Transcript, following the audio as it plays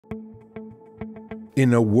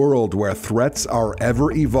In a world where threats are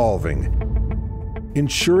ever evolving,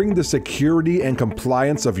 ensuring the security and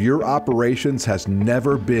compliance of your operations has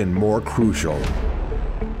never been more crucial.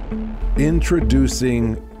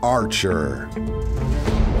 Introducing Archer.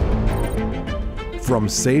 From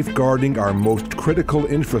safeguarding our most critical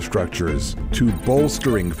infrastructures to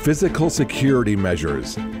bolstering physical security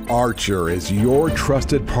measures, Archer is your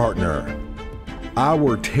trusted partner.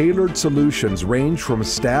 Our tailored solutions range from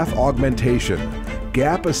staff augmentation,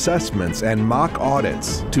 gap assessments and mock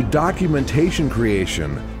audits, to documentation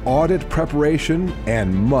creation, audit preparation,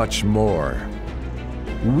 and much more.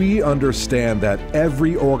 We understand that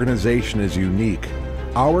every organization is unique.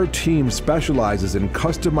 Our team specializes in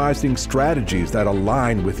customizing strategies that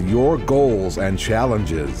align with your goals and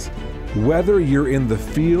challenges. Whether you're in the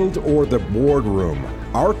field or the boardroom,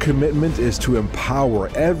 our commitment is to empower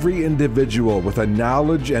every individual with the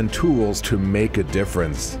knowledge and tools to make a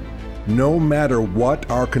difference. No matter what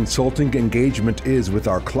our consulting engagement is with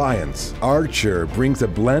our clients, Archer brings a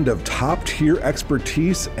blend of top-tier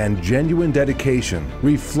expertise and genuine dedication,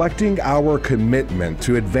 reflecting our commitment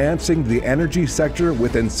to advancing the energy sector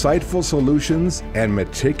with insightful solutions and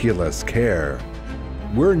meticulous care.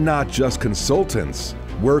 We're not just consultants,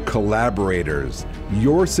 we're collaborators.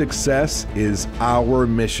 Your success is our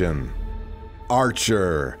mission.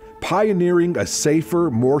 Archer, pioneering a safer,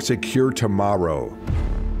 more secure tomorrow.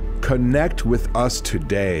 Connect with us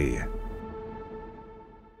today.